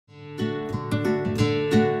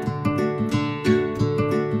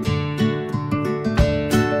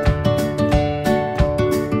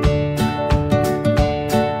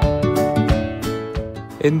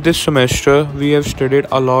In this semester, we have studied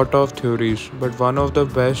a lot of theories, but one of the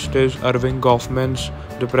best is Erving Goffman's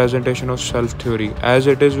representation of self theory, as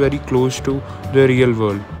it is very close to the real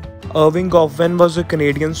world. Erving Goffman was a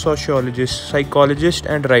Canadian sociologist, psychologist,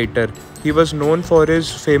 and writer. He was known for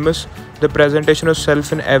his famous The Presentation of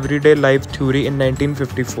Self in Everyday Life theory in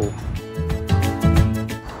 1954.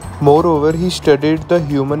 Moreover, he studied the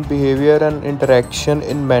human behavior and interaction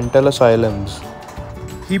in mental asylums.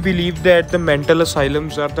 He believed that the mental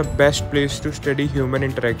asylums are the best place to study human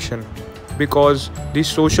interaction because the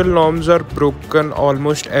social norms are broken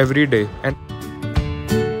almost every day and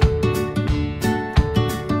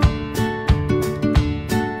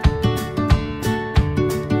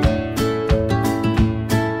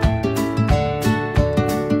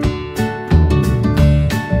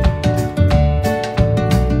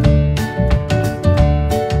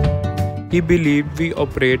he believed we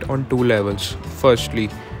operate on two levels. Firstly,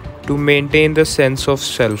 to maintain the sense of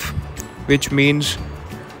self, which means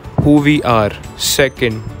who we are.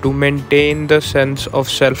 Second, to maintain the sense of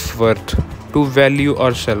self-worth, to value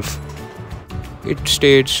ourselves. It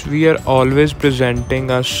states we are always presenting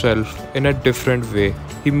ourselves in a different way.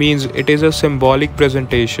 He means it is a symbolic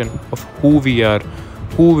presentation of who we are,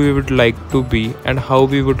 who we would like to be, and how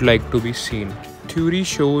we would like to be seen. Theory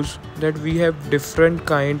shows that we have different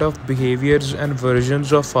kind of behaviors and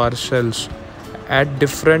versions of ourselves at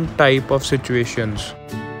different type of situations.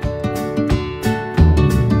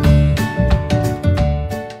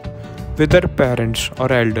 With our parents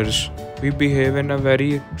or elders, we behave in a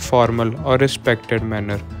very formal or respected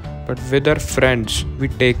manner, but with our friends, we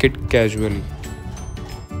take it casually.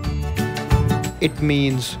 It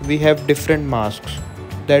means we have different masks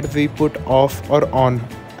that we put off or on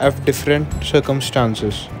of different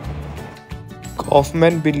circumstances.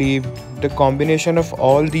 Goffman believed the combination of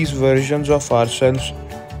all these versions of ourselves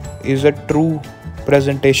is a true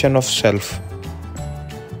presentation of self.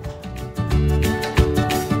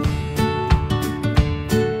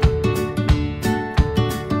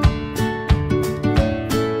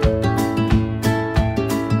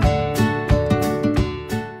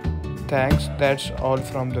 Thanks, that's all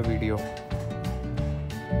from the video.